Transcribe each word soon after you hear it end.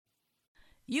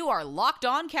You are Locked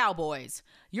On Cowboys,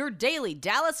 your daily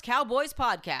Dallas Cowboys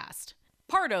podcast.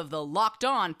 Part of the Locked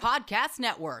On Podcast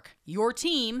Network, your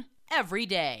team every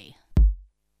day.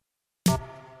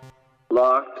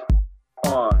 Locked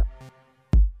On.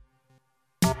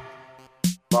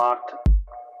 Locked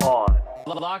On.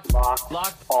 Locked On.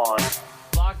 Locked On.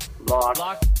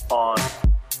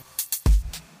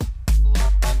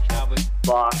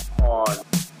 Locked On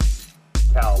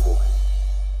Cowboys.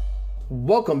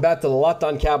 Welcome back to the Locked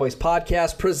On Cowboys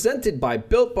podcast, presented by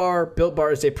Built Bar. Built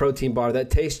Bar is a protein bar that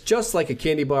tastes just like a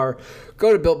candy bar.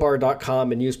 Go to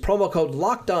BuiltBar.com and use promo code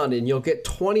LOCKEDON and you'll get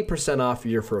 20% off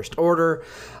your first order.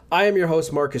 I am your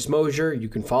host, Marcus Mosher. You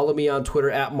can follow me on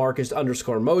Twitter at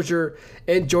Marcus_Mosher.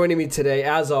 And joining me today,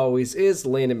 as always, is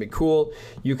Landon McCool.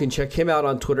 You can check him out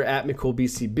on Twitter at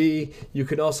McCoolBCB. You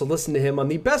can also listen to him on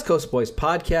the Best Coast Boys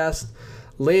podcast.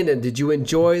 Landon, did you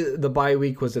enjoy the bye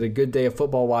week? Was it a good day of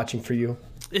football watching for you?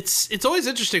 It's always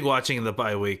interesting watching the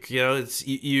bye week. You know, it's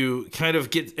you kind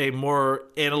of get a more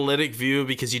analytic view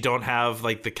because you don't have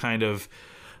like the kind of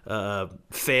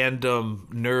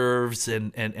fandom nerves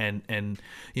and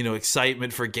you know,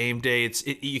 excitement for game day.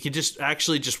 You can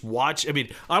just watch. I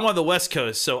mean, I'm on the West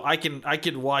Coast, so I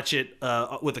can watch it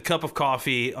with a cup of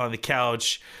coffee on the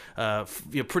couch,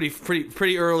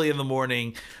 pretty early in the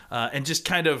morning, and just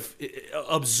kind of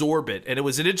absorb it. And it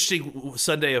was an interesting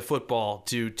Sunday of football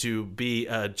to be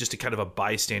just a kind of a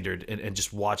bystander and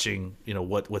just watching, you know,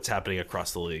 what's happening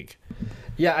across the league.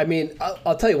 Yeah, I mean,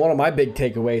 I'll tell you, one of my big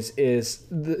takeaways is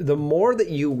the more that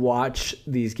you watch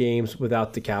these games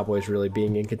without the Cowboys really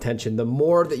being in contention, the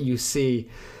more that you see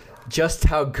just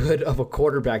how good of a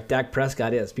quarterback Dak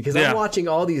Prescott is. Because I'm watching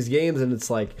all these games and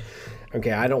it's like,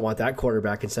 okay, I don't want that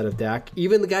quarterback instead of Dak.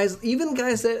 Even guys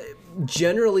that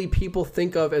generally people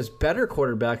think of as better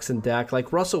quarterbacks than Dak,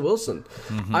 like Russell Wilson.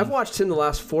 Mm-hmm. I've watched him the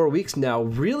last 4 weeks now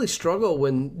really struggle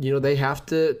when, you know, they have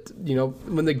to, you know,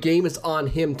 when the game is on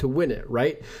him to win it,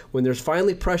 right? When there's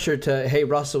finally pressure to, hey,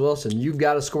 Russell Wilson, you've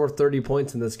got to score 30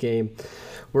 points in this game.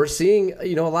 We're seeing,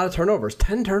 you know, a lot of turnovers,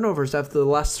 10 turnovers after the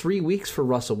last 3 weeks for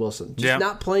Russell Wilson. Just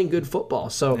not playing good football.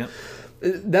 So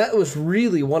that was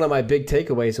really one of my big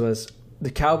takeaways was the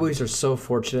Cowboys are so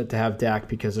fortunate to have Dak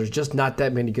because there's just not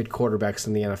that many good quarterbacks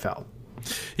in the NFL.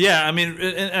 Yeah, I mean,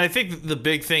 and I think the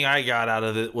big thing I got out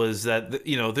of it was that,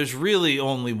 you know, there's really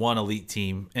only one elite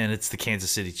team, and it's the Kansas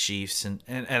City Chiefs. And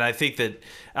I think that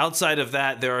outside of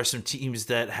that, there are some teams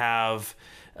that have,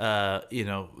 you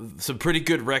know, some pretty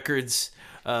good records,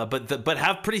 but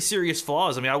have pretty serious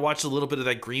flaws. I mean, I watched a little bit of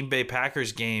that Green Bay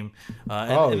Packers game,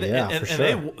 and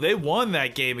they won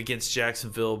that game against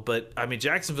Jacksonville. But I mean,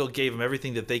 Jacksonville gave them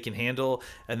everything that they can handle,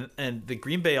 and the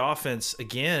Green Bay offense,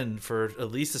 again, for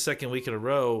at least the second week in a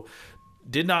row,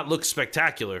 did not look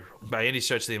spectacular by any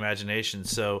stretch of the imagination.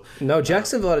 So no,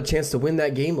 Jacksonville had a chance to win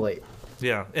that game late.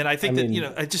 Yeah, and I think you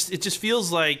know, it just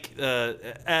feels like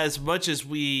as much as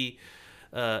we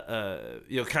you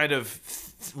know, kind of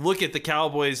look at the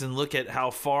Cowboys and look at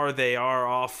how far they are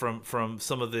off from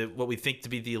some of the what we think to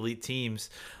be the elite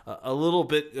teams, a little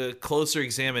bit closer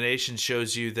examination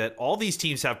shows you that all these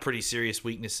teams have pretty serious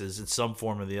weaknesses in some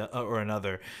form or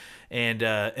another. And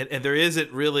there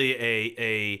isn't really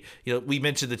a you know, we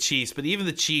mentioned the Chiefs, but even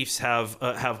the Chiefs have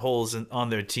holes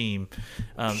on their team.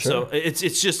 So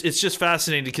it's just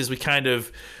fascinating because we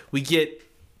get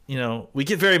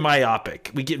very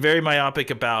myopic. We get very myopic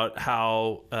about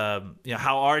how you know,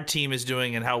 how our team is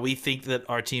doing and how we think that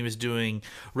our team is doing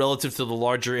relative to the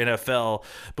larger NFL.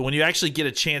 But when you actually get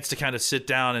a chance to kind of sit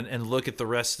down and look at the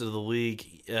rest of the league,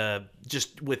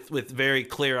 just with very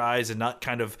clear eyes and not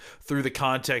kind of through the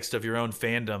context of your own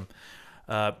fandom,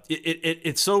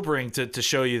 it's sobering to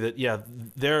show you that,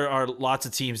 there are lots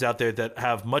of teams out there that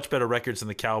have much better records than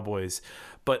the Cowboys,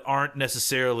 but aren't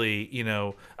necessarily, you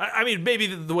know, I mean, maybe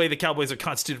the way the Cowboys are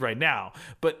constituted right now,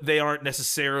 but they aren't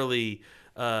necessarily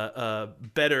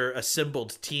better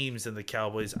assembled teams than the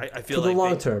Cowboys. I feel for the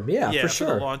long term, for sure.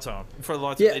 For the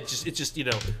long term, it's just you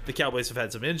know, the Cowboys have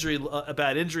had some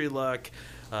bad injury luck.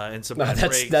 And some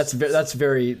breaks. That's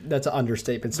an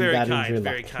understatement. Some bad injury luck.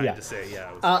 Very kind to say,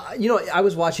 yeah. You know, I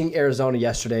was watching Arizona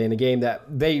yesterday in a game that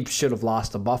they should have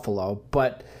lost to Buffalo,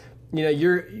 but you know,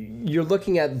 you're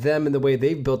looking at them and the way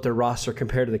they've built their roster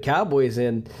compared to the Cowboys,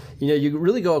 and you know, you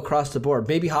really go across the board.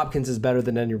 Maybe Hopkins is better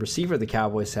than any receiver the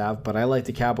Cowboys have, but I like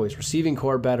the Cowboys receiving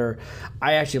core better.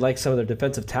 I actually like some of their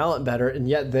defensive talent better, and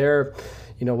yet they're,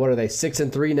 you know, what are they,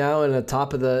 6-3 now and at the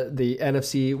top of the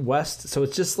NFC West? So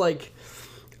it's just like,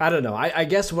 I don't know. I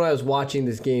guess when I was watching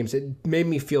these games, it made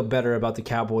me feel better about the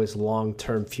Cowboys'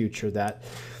 long-term future, that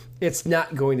it's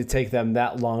not going to take them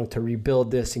that long to rebuild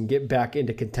this and get back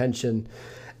into contention.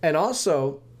 And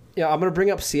also, Yeah, I'm going to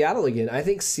bring up Seattle again. I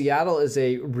think Seattle is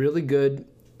a really good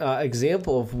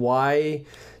example of why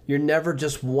you're never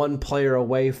just one player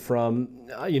away from,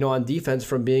 on defense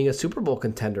from being a Super Bowl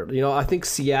contender. I think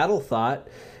Seattle thought,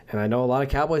 and I know a lot of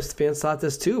Cowboys fans thought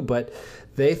this too, but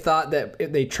they thought that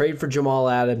if they trade for Jamal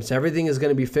Adams, everything is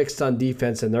going to be fixed on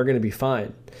defense and they're going to be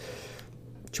fine.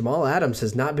 Jamal Adams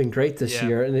has not been great this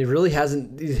year, and it really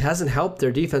hasn't helped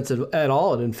their defense at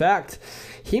all. And in fact,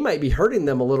 he might be hurting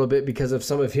them a little bit because of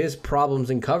some of his problems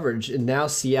in coverage. And now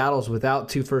Seattle's without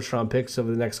 2 first-round picks over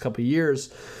the next couple of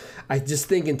years. I just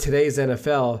think in today's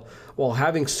NFL, while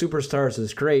having superstars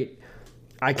is great,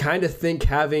 I kind of think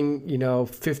having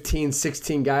 15,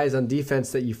 16 guys on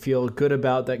defense that you feel good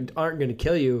about that aren't going to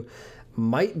kill you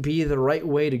might be the right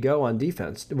way to go on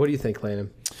defense. What do you think,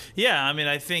 Landon? Yeah, I mean,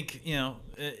 I think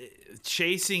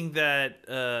chasing that,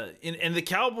 and the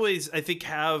Cowboys, I think,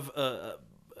 have a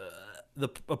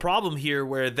problem here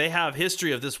where they have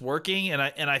history of this working, and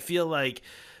I feel like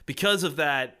because of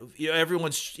that,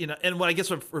 everyone's and what I guess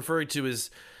what I'm referring to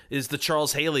is the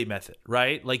Charles Haley method,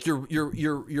 right? Like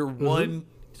you're one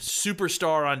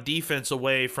superstar on defense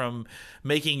away from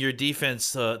making your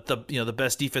defense the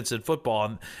best defense in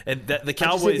football, and that the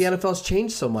Cowboys. I just think the NFL's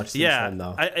changed so much since then,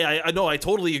 though. I know, I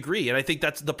totally agree, and I think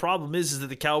that's the problem is that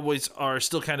the Cowboys are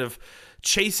still kind of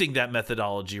chasing that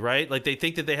methodology, right? Like they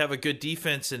think that they have a good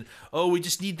defense, and we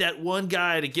just need that one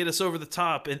guy to get us over the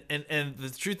top, and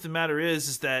the truth of the matter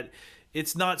is that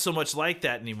it's not so much like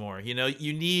that anymore.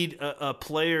 You need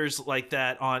players like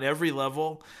that on every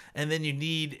level, and then you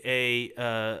need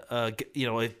a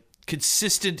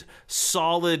consistent,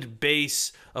 solid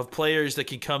base of players that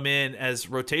can come in as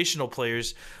rotational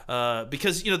players.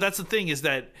 Because that's the thing is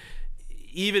that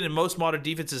even in most modern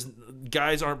defenses,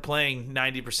 guys aren't playing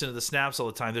 90% of the snaps all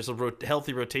the time. There's a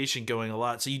healthy rotation going a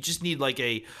lot, so you just need like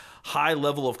a high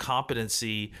level of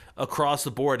competency across the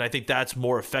board. And I think that's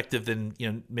more effective than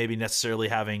maybe necessarily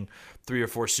having 3 or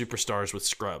 4 superstars with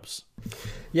scrubs.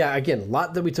 Yeah, again, a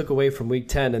lot that we took away from Week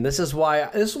 10, and this is why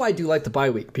I do like the bye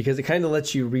week, because it kind of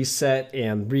lets you reset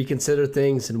and reconsider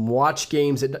things and watch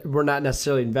games that we're not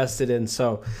necessarily invested in.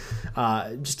 So,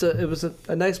 it was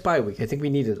a nice bye week. I think we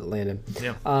needed it, Landon.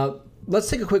 Yeah.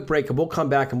 Let's take a quick break, and we'll come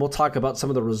back and we'll talk about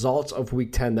some of the results of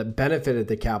Week 10 that benefited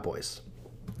the Cowboys.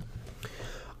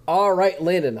 All right,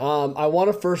 Landon, I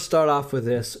want to first start off with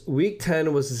this. Week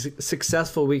 10 was a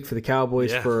successful week for the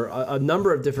Cowboys for a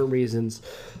number of different reasons.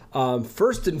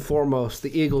 First and foremost,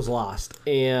 the Eagles lost.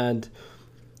 And,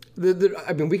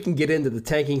 we can get into the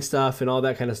tanking stuff and all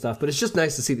that kind of stuff, but it's just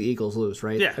nice to see the Eagles lose,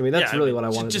 right? Yeah. That's really what I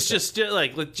wanted to say.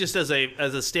 Just as a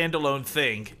standalone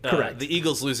thing, correct. The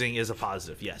Eagles losing is a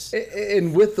positive, yes.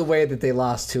 And with the way that they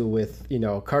lost, too, with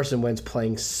Carson Wentz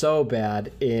playing so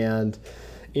bad, and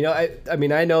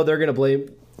I know they're going to blame,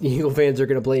 Eagle fans are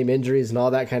going to blame injuries and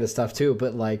all that kind of stuff too,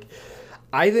 but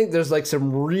I think there's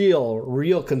some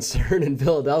real concern in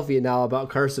Philadelphia now about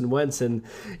Carson Wentz and,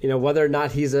 whether or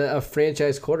not he's a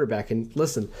franchise quarterback. And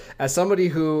listen, as somebody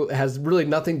who has really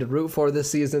nothing to root for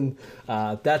this season,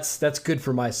 that's good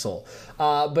for my soul.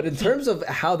 But in terms of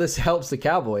how this helps the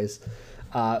Cowboys,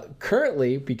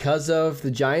 currently, because of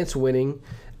the Giants winning,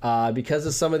 because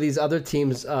of some of these other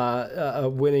teams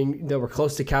winning that were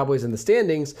close to Cowboys in the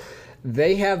standings,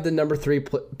 they have the number 3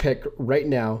 pick right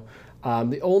now.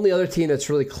 The only other team that's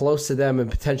really close to them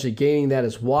and potentially gaining that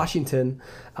is Washington,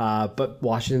 but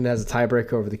Washington has a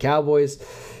tiebreaker over the Cowboys.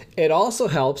 It also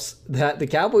helps that the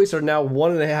Cowboys are now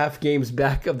 1.5 games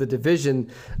back of the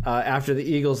division after the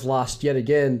Eagles lost yet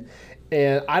again.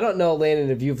 And I don't know,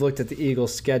 Landon, if you've looked at the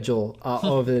Eagles' schedule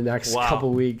over the next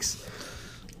couple weeks.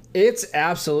 It's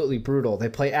absolutely brutal. They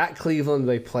play at Cleveland,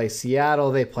 they play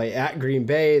Seattle, they play at Green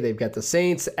Bay, they've got the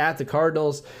Saints, at the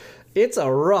Cardinals. It's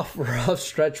a rough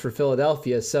stretch for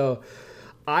Philadelphia. So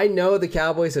I know the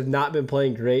Cowboys have not been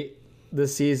playing great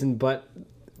this season, but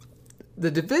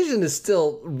the division is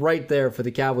still right there for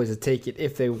the Cowboys to take it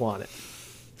if they want it.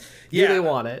 Yeah, they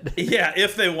want it. Yeah,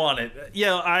 if they want it.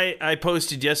 I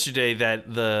posted yesterday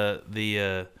that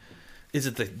the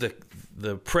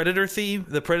Predator theme,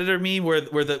 the Predator meme, where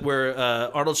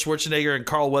Arnold Schwarzenegger and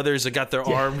Carl Weathers have got their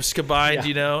arms combined,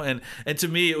 and to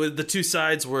me it was the two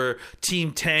sides were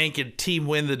Team Tank and Team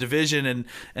Win the division,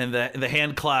 and the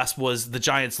hand clasp was the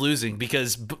Giants losing,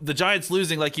 because the Giants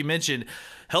losing, like you mentioned,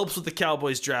 helps with the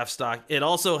Cowboys draft stock. It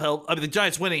also helps. I mean, the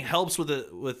Giants winning helps with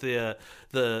the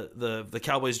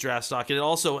Cowboys draft stock, and it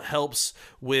also helps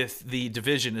with the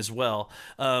division as well.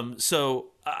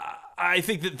 I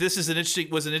think that this was an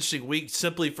interesting week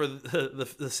simply for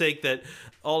the sake that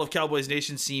all of Cowboys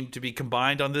Nation seemed to be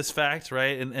combined on this fact,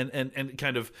 right? And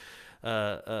kind of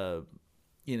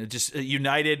just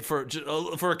united for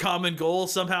a common goal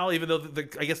somehow, even though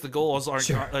I guess the goals aren't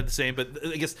the same, but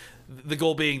I guess the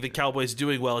goal being the Cowboys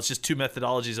doing well. It's just two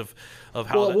methodologies of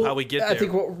how we get there. I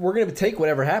think we're going to take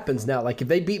whatever happens now. Like if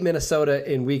they beat Minnesota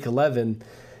in week 11,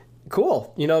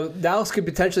 cool. Dallas could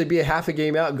potentially be a half a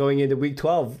game out going into week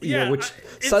 12, which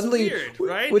suddenly, weird,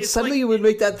 right? Which suddenly would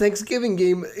make that Thanksgiving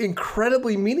game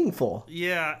incredibly meaningful.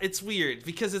 Yeah, it's weird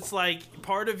because it's like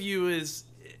part of you is,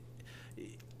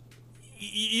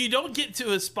 you don't get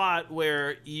to a spot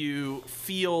where you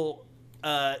feel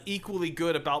equally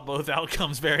good about both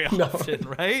outcomes very often,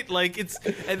 right? Like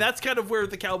and that's kind of where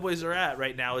the Cowboys are at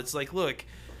right now. It's like, look,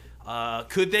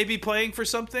 could they be playing for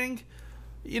something?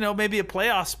 Maybe a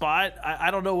playoff spot. I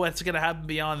don't know what's going to happen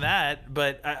beyond that,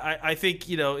 but I think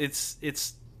it's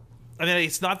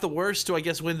not the worst to, I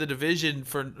guess, win the division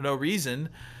for no reason.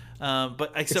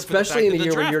 But except especially for the fact in a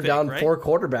year when you're down pick, right? 4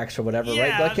 quarterbacks or whatever,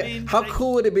 right? Like, how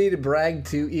cool would it be to brag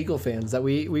to Eagle fans that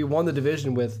we won the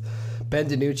division with Ben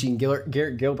DiNucci and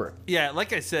Garrett Gilbert? Yeah,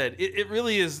 like I said, it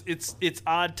really is. It's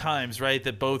odd times, right?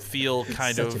 That both feel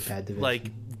kind of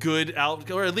like good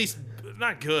or at least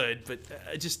not good, but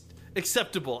just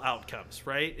acceptable outcomes,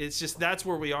 right? It's just that's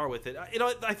where we are with it.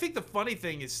 I think the funny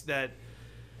thing is that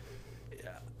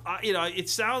it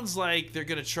sounds like they're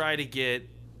going to try to get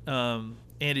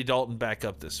Andy Dalton back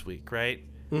up this week, right?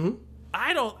 Mm-hmm.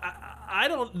 I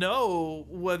don't know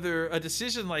whether a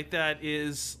decision like that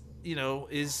is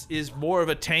more of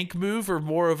a tank move or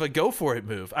more of a go for it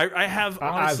move. I have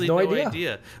honestly no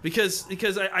idea because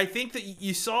I think that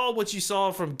you saw what you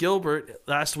saw from Gilbert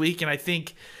last week, and I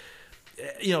think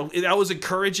that was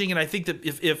encouraging. And I think that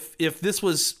if this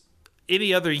was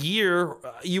any other year,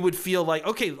 you would feel like,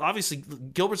 okay, obviously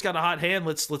Gilbert's got a hot hand.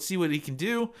 Let's see what he can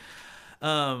do.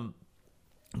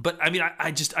 But I mean,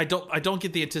 I don't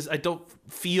get I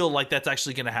don't feel like that's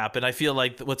actually going to happen. I feel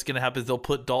like what's going to happen is they'll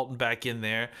put Dalton back in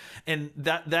there, and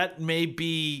that may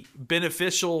be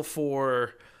beneficial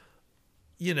for,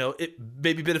 it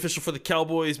may be beneficial for the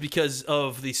Cowboys because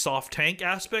of the soft tank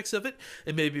aspects of it.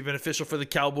 It may be beneficial for the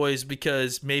Cowboys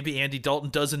because maybe Andy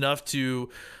Dalton does enough to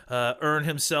earn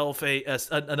himself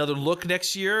another look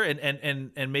next year,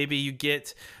 and maybe you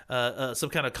get some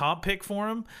kind of comp pick for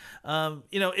him.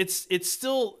 It's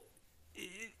still,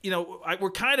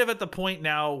 we're kind of at the point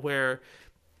now where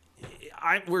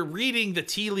we're reading the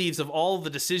tea leaves of all of the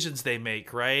decisions they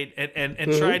make, right? And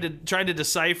mm-hmm. trying to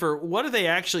decipher what are they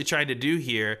actually trying to do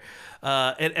here.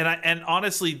 And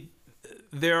honestly,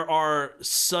 there are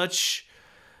such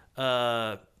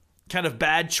kind of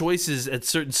bad choices at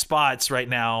certain spots right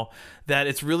now that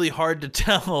it's really hard to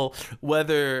tell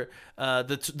whether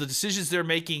the decisions they're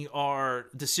making are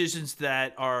decisions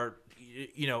that are,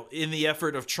 in the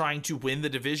effort of trying to win the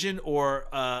division or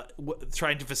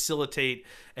trying to facilitate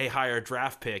a higher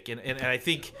draft pick. And I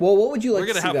think what would you like we're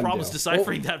going to have problems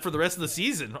deciphering that for the rest of the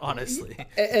season, honestly.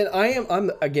 And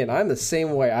I'm the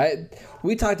same way.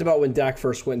 We talked about when Dak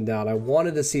first went down. I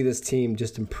wanted to see this team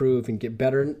just improve and get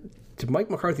better. To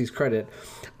Mike McCarthy's credit,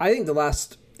 I think the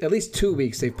last at least 2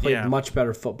 weeks they've played much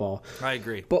better football. I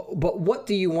agree. But what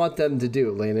do you want them to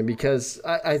do, Landon? Because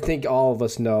I think all of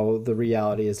us know the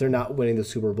reality is they're not winning the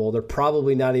Super Bowl. They're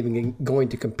probably not even going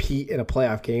to compete in a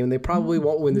playoff game, and they probably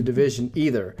won't win the division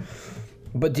either.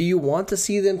 But do you want to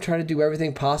see them try to do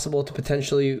everything possible to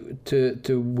potentially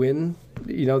to win,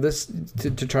 this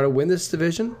to try to win this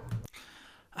division?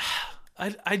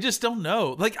 I just don't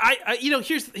know. Like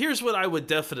here's what I would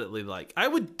definitely like. I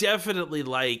would definitely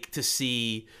like to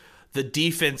see the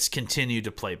defense continue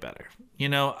to play better.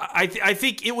 I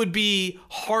think it would be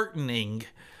heartening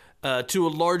to a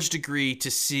large degree to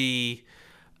see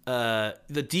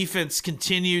the defense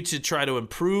continue to try to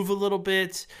improve a little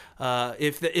bit.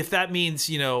 If that means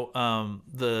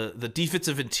the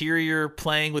defensive interior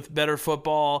playing with better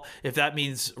football, if that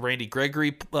means Randy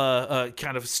Gregory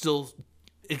kind of still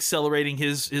accelerating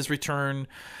his return,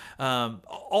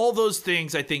 all those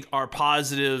things I think are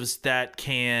positives that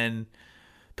can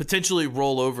potentially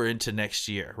roll over into next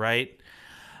year, right?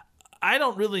 I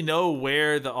don't really know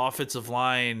where the offensive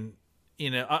line,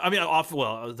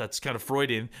 that's kind of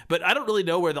Freudian, but I don't really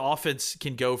know where the offense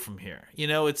can go from here.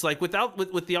 It's like with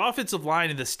the offensive line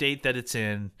in the state that it's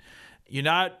in, you're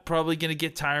not probably going to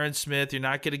get Tyron Smith. You're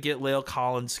not going to get La'el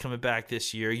Collins coming back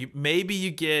this year. Maybe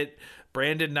you get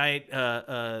Brandon Knight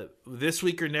this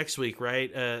week or next week,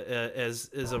 right? As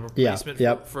a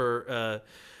replacement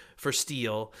for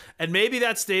Steele, and maybe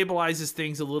that stabilizes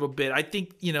things a little bit. I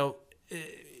think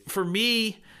for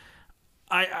me,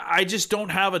 I just don't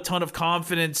have a ton of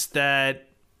confidence that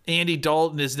Andy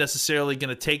Dalton is necessarily going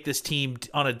to take this team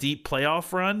on a deep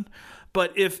playoff run.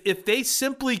 But if they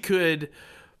simply could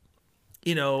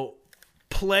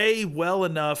play well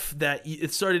enough that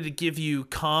it started to give you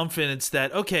confidence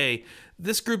that, okay,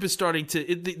 this group is starting to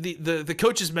the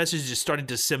coach's message is starting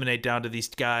to disseminate down to these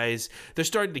guys. They're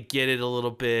starting to get it a little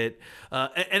bit,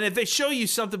 and if they show you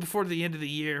something before the end of the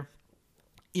year,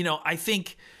 I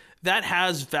think that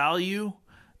has value.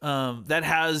 That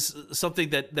has something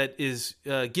that is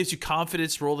gives you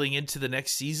confidence rolling into the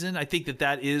next season. I think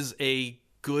that is a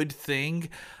good thing.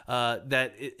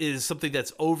 That is something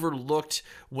that's overlooked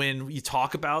when you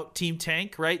talk about Team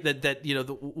Tank, right?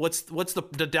 What's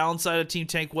the downside of Team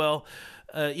Tank? Well,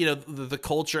 the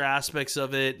culture aspects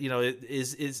of it,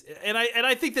 and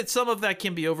I think that some of that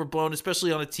can be overblown,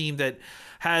 especially on a team that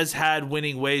has had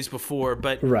winning ways before.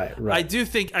 But right. I do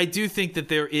think that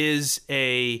there is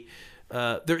a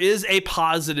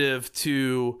positive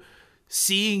to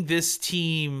seeing this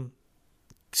team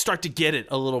start to get it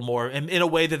a little more, and in a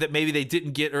way that maybe they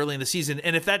didn't get early in the season.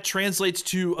 And if that translates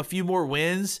to a few more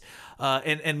wins,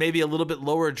 and maybe a little bit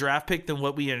lower draft pick than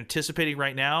what we are anticipating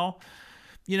right now,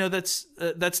 it's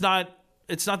not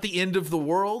the end of the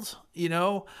world.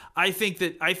 I think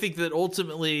that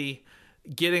ultimately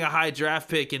getting a high draft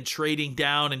pick and trading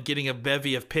down and getting a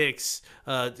bevy of picks,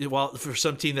 while for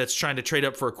some team that's trying to trade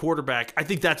up for a quarterback, I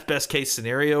think that's best case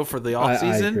scenario for the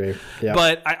offseason. I agree. Yeah.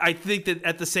 But I think that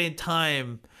at the same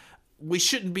time, we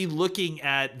shouldn't be looking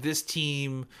at this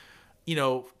team,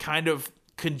 kind of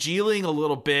congealing a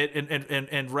little bit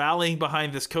and rallying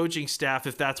behind this coaching staff,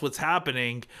 if that's what's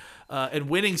happening, and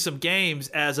winning some games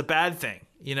as a bad thing.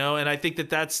 And I think that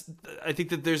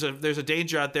there's a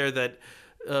danger out there that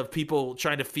of people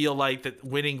trying to feel like that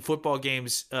winning football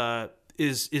games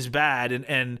is bad,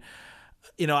 and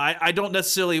I don't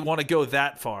necessarily want to go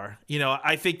that far.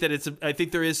 I think that I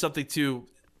think there is something to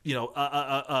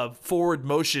a forward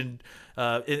motion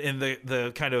in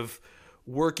the kind of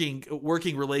working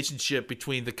relationship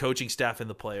between the coaching staff and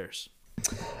the players.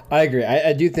 I agree.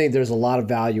 I do think there's a lot of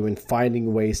value in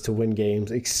finding ways to win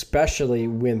games, especially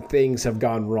when things have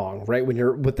gone wrong, right? When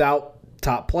you're without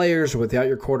top players or without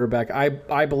your quarterback,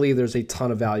 I believe there's a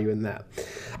ton of value in that.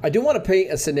 I do want to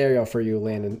paint a scenario for you,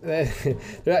 Landon.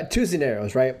 There are two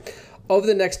scenarios, right? Over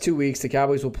the next 2 weeks, the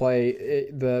Cowboys will play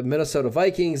the Minnesota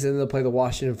Vikings, and then they'll play the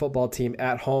Washington football team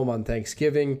at home on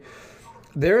Thanksgiving.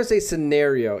 There is a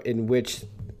scenario in which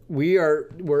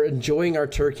we're enjoying our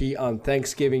turkey on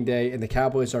Thanksgiving Day, and the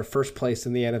Cowboys are first place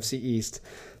in the NFC East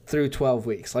through 12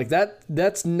 weeks. Like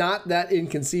that's not that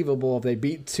inconceivable if they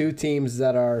beat two teams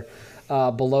that are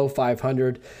below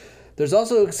 500. There's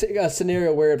also a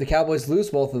scenario where if the Cowboys lose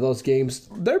both of those games,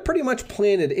 they're pretty much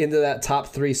planted into that top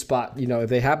 3 spot. If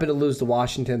they happen to lose to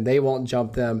Washington, they won't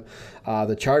jump them.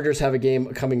 The Chargers have a game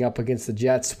coming up against the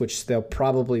Jets, which they'll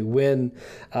probably win.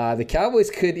 The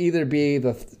Cowboys could either be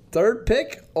the third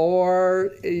pick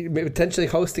or potentially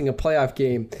hosting a playoff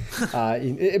game. I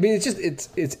mean,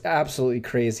 it's absolutely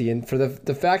crazy. And for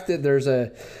the fact that there's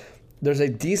a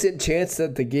decent chance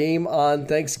that the game on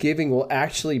Thanksgiving will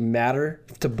actually matter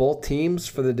to both teams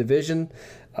for the division.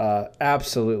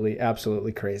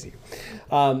 Absolutely crazy.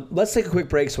 Let's take a quick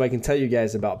break so I can tell you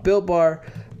guys about Built Bar.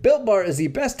 Built Bar is the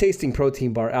best tasting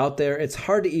protein bar out there. It's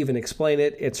hard to even explain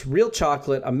it. It's real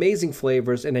chocolate, amazing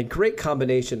flavors, and a great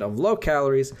combination of low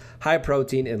calories, high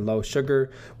protein, and low sugar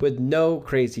with no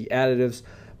crazy additives.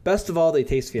 Best of all, they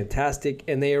taste fantastic,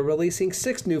 and they are releasing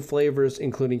 6 new flavors,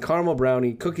 including caramel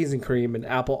brownie, cookies and cream, and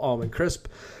apple almond crisp.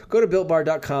 Go to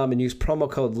BuiltBar.com and use promo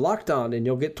code LOCKEDON, and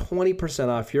you'll get 20%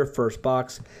 off your first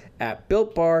box at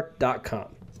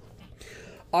BuiltBar.com.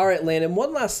 All right, Landon,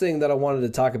 one last thing that I wanted to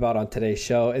talk about on today's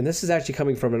show, and this is actually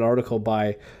coming from an article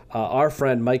by our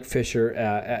friend Mike Fisher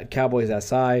at Cowboys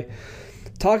SI,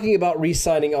 talking about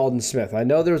re-signing Aldon Smith. I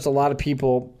know there was a lot of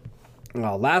people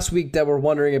last week that were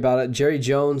wondering about it. Jerry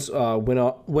Jones went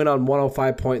on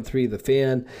 105.3 The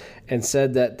Fan and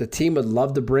said that the team would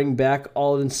love to bring back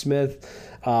Aldon Smith.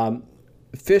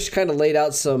 Fish kind of laid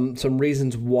out some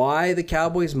reasons why the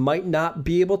Cowboys might not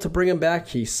be able to bring him back.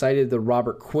 He cited the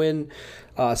Robert Quinn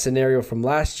scenario from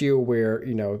last year where,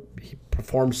 he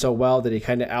performed so well that he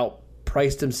kind of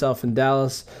outpriced himself in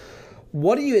Dallas.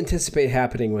 What do you anticipate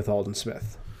happening with Aldon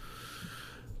Smith?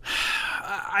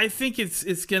 I think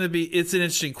it's going to be an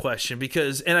interesting question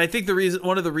because, and I think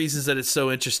one of the reasons that it's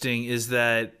so interesting is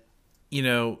that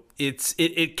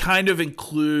it kind of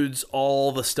includes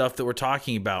all the stuff that we're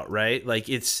talking about, right? Like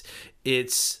it's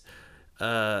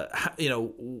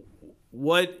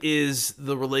what is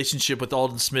the relationship with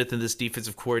Aldon Smith and this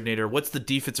defensive coordinator? What's the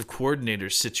defensive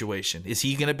coordinator's situation? Is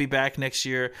he going to be back next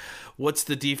year? What's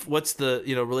the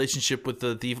relationship with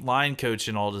the line coach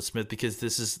and Aldon Smith? Because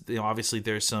this is obviously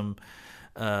there's some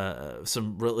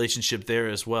some relationship there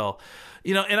as well.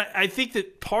 And I think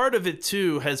that part of it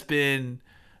too has been,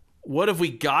 what have we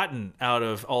gotten out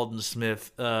of Aldon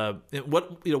Smith?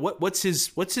 What's his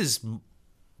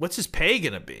pay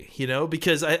going to be?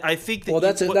 Because I think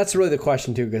that that's really the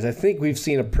question too, because I think we've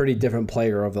seen a pretty different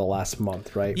player over the last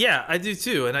month, right? Yeah, I do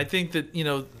too, and I think that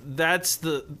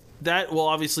that will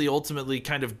obviously ultimately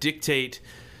kind of dictate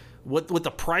what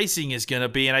the pricing is going to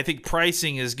be, and I think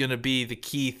pricing is going to be the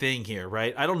key thing here,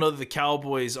 right? I don't know that the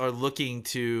Cowboys are looking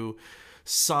to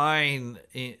sign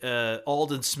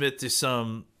Aldon Smith to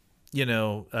some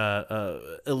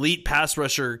elite pass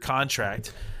rusher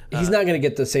contract. He's not going to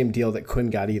get the same deal that Quinn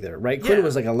got either, right? Quinn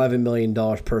was like $11 million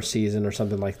per season or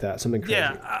something like that, something crazy.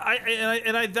 Yeah,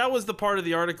 I that was the part of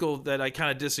the article that I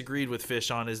kind of disagreed with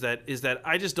Fish on. Is that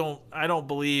I don't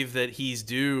believe that he's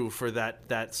due for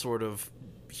that sort of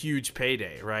huge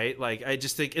payday, right? Like, I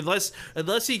just think unless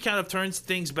he kind of turns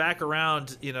things back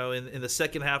around, in the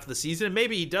second half of the season, and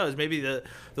maybe he does. Maybe the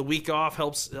week off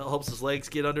helps his legs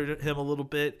get under him a little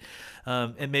bit,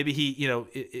 and maybe he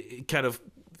it kind of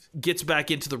gets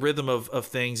back into the rhythm of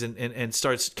things and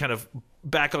starts kind of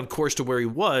back on course to where he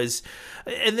was.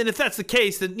 And then if that's the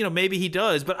case, then maybe he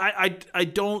does. But I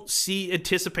don't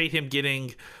anticipate him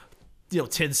getting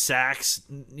 10 sacks,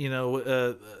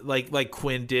 like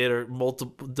Quinn did, or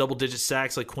multiple double-digit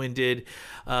sacks like Quinn did.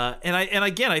 And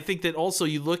again, I think that also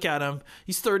you look at him;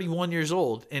 he's 31 years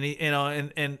old, and he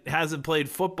and hasn't played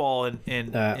football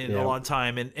in a long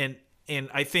time. And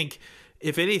I think,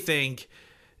 if anything,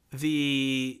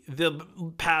 the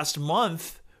past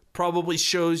month probably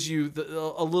shows you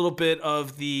a little bit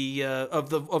of the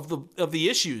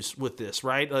issues with this,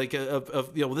 right? Like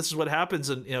this is what happens,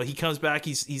 and he comes back.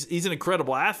 He's an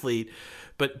incredible athlete,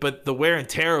 but the wear and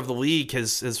tear of the league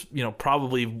has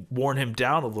probably worn him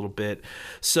down a little bit.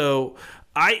 So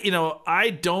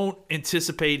I don't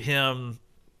anticipate him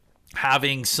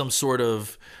having some sort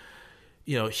of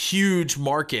huge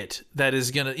market that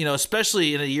is gonna,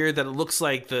 especially in a year that it looks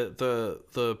like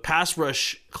the pass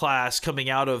rush class coming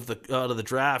out of the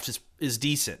draft is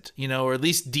decent, or at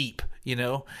least deep,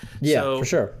 Yeah, so, for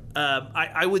sure.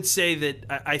 I would say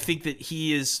that I think that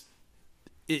he is,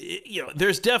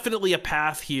 there's definitely a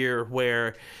path here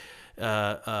where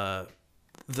the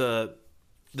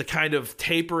kind of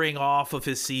tapering off of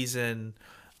his season,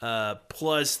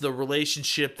 plus the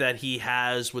relationship that he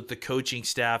has with the coaching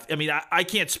staff. I mean, I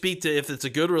can't speak to if it's a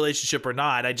good relationship or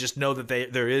not. I just know that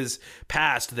there is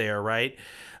past there, right?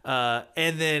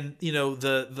 And then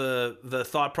the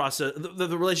thought process,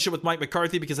 the relationship with Mike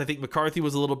McCarthy, because I think McCarthy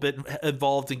was a little bit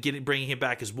involved in bringing him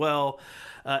back as well.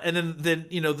 And then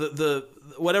the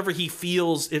whatever he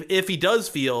feels, if he does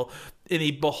feel any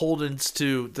beholdens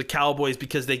to the Cowboys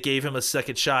because they gave him a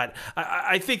second shot.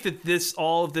 I think that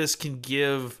all of this can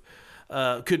give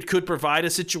could provide a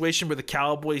situation where the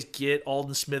Cowboys get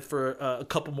Aldon Smith for a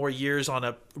couple more years on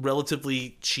a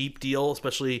relatively cheap deal,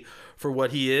 especially for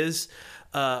what he is.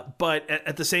 But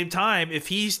at the same time, if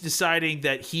he's deciding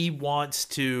that he wants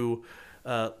to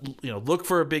look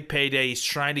for a big payday, he's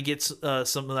trying to get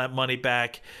some of that money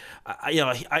back,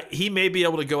 he may be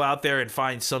able to go out there and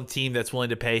find some team that's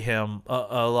willing to pay him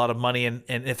a lot of money. And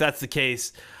if that's the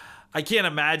case, I can't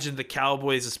imagine the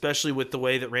Cowboys, especially with the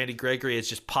way that Randy Gregory has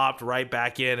just popped right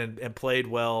back in and played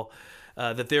well,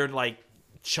 that they're like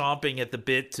chomping at the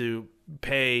bit to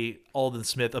pay Aldon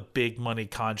Smith a big money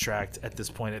contract at this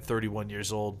point at 31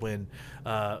 years old, when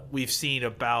we've seen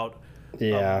about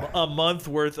a month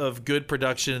worth of good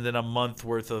production and then a month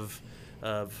worth of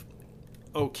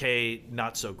okay,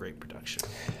 not so great production.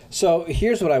 So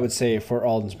here's what I would say for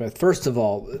Aldon Smith. First of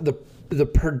all, the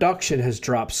production has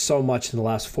dropped so much in the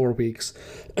last 4 weeks.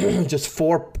 Just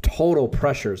 4 total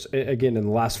pressures, again, in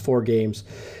the last 4 games.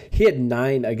 He had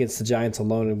 9 against the Giants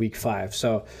alone in week 5.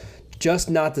 So just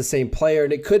not the same player.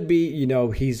 And it could be,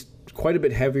 he's quite a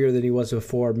bit heavier than he was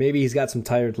before. Maybe he's got some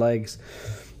tired legs.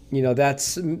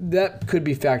 That could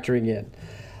be factoring in.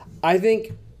 I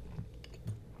think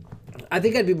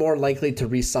I'd be more likely to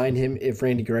re-sign him if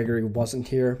Randy Gregory wasn't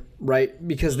here, right?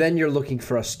 Because then you're looking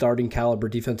for a starting caliber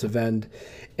defensive end.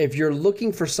 If you're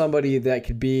looking for somebody that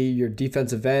could be your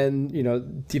defensive end,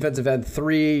 defensive end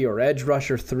 3 or edge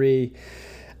rusher 3,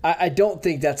 I don't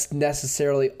think that's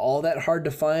necessarily all that hard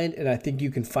to find, and I think you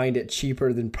can find it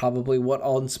cheaper than probably what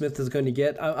Aldon Smith is going to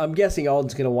get. I'm guessing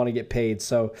Aldon's going to want to get paid,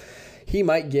 so he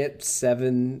might get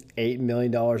 $7-8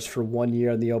 million for 1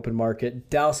 year in the open market.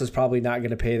 Dallas is probably not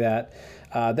going to pay that.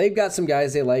 They've got some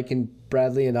guys they like in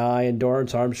Bradley and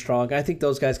Dorrance Armstrong. I think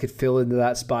those guys could fill into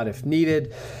that spot if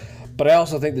needed. But I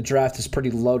also think the draft is pretty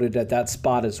loaded at that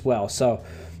spot as well. So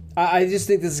I just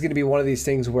think this is going to be one of these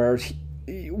things where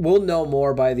we'll know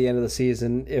more by the end of the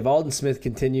season. If Aldon Smith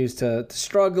continues to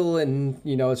struggle, and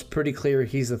it's pretty clear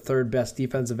he's the third best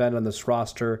defensive end on this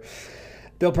roster,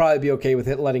 they'll probably be okay with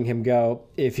letting him go.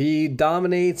 If he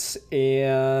dominates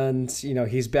and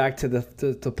he's back to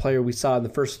the player we saw in the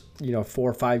first 4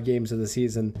 or 5 games of the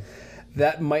season,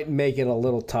 that might make it a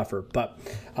little tougher. But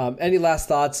any last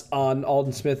thoughts on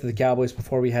Aldon Smith and the Cowboys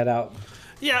before we head out?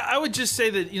 Yeah, I would just say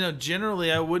that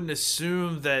generally I wouldn't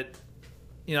assume that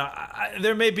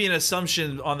there may be an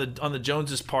assumption on the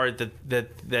Joneses' part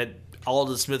that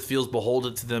Aldon Smith feels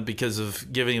beholden to them because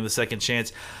of giving him the second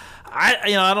chance. I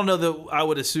don't know that I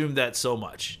would assume that so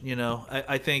much.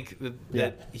 I think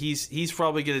that he's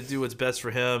probably going to do what's best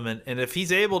for him, and if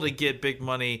he's able to get big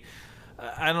money,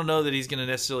 I don't know that he's going to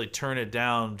necessarily turn it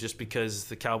down just because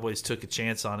the Cowboys took a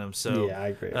chance on him. So yeah, I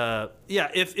agree.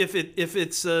 If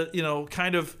it's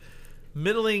kind of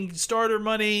middling starter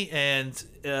money, and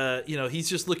he's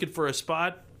just looking for a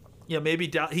spot, maybe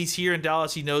he's here in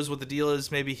Dallas, he knows what the deal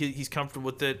is, maybe he's comfortable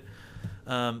with it.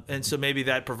 And so maybe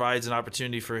that provides an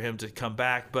opportunity for him to come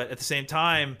back. But at the same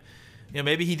time,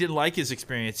 maybe he didn't like his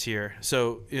experience here.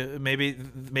 So maybe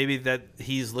that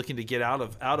he's looking to get out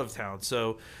of town.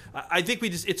 So I think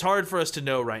it's hard for us to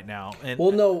know right now. And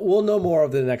we'll know more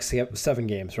of the next 7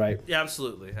 games, right? Yeah,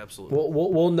 absolutely.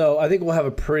 We'll know. I think we'll have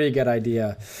a pretty good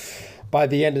idea by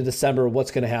the end of December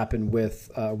what's going to happen with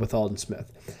Aldon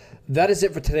Smith. That is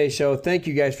it for today's show. Thank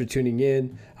you guys for tuning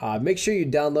in. Make sure you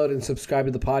download and subscribe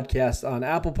to the podcast on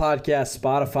Apple Podcasts,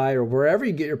 Spotify, or wherever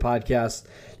you get your podcasts.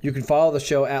 You can follow the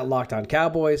show at Locked On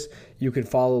Cowboys. You can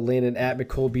follow Landon at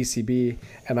McCoolBCB,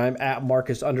 and I'm at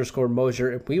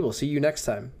Marcus_Mosier, and we will see you next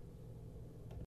time.